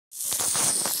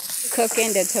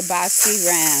cooking the Tobaski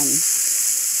Ram.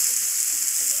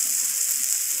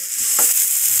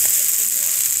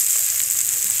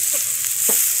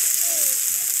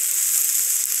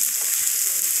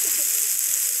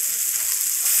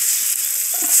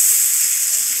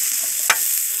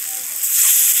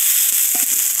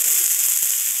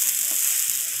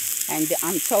 And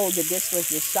I'm told that this was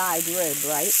the side rib,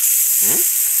 right?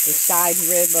 The side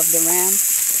rib of the ram.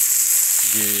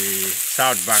 The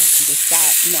south bank.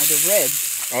 The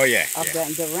ribs. Oh yeah. Of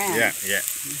the ram. Yeah.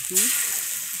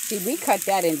 See, we cut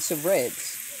that into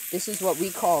ribs. This is what we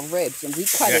call ribs, and we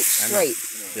cut it straight.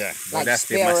 Yeah, but like that's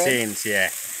the machines, yeah.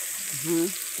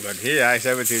 But here I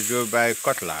said it is done by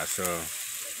cutlass, so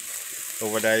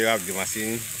over there you have the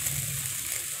machine.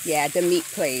 Yeah, at the meat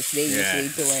place they usually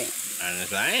do it. And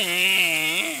it's like,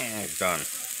 it's done.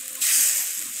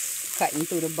 Cutting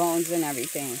through the bones and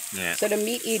everything. Yeah. So the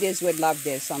meat eaters would love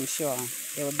this, I'm sure.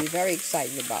 They would be very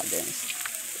excited about this.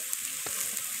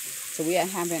 So we are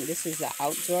having, this is the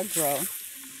outdoor grill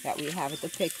that we have at the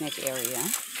picnic area.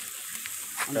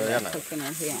 And we are cooking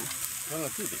it here.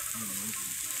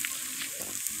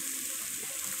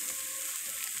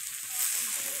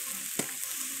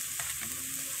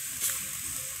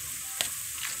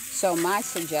 So my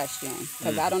suggestion,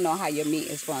 because I don't know how your meat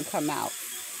is going to come out.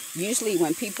 Usually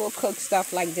when people cook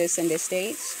stuff like this in the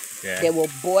States, they will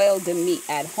boil the meat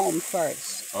at home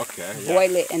first. Okay.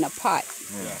 Boil it in a pot.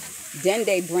 Then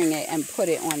they bring it and put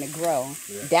it on the grill.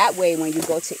 That way when you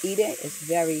go to eat it, it's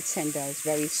very tender, it's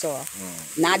very soft.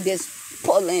 Not this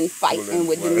pulling, fighting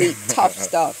with the meat, tough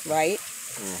stuff, right?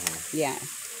 Yeah.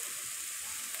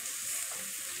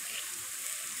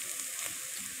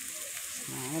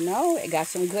 I don't know, it got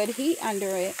some good heat under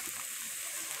it.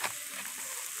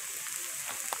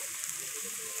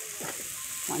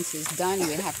 Once it's done,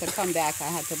 we have to come back. I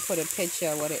have to put a picture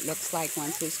of what it looks like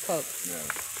once it's cooked.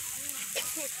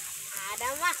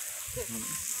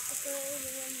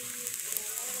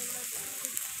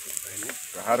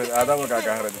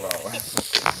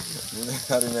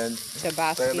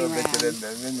 Tobaski Ram.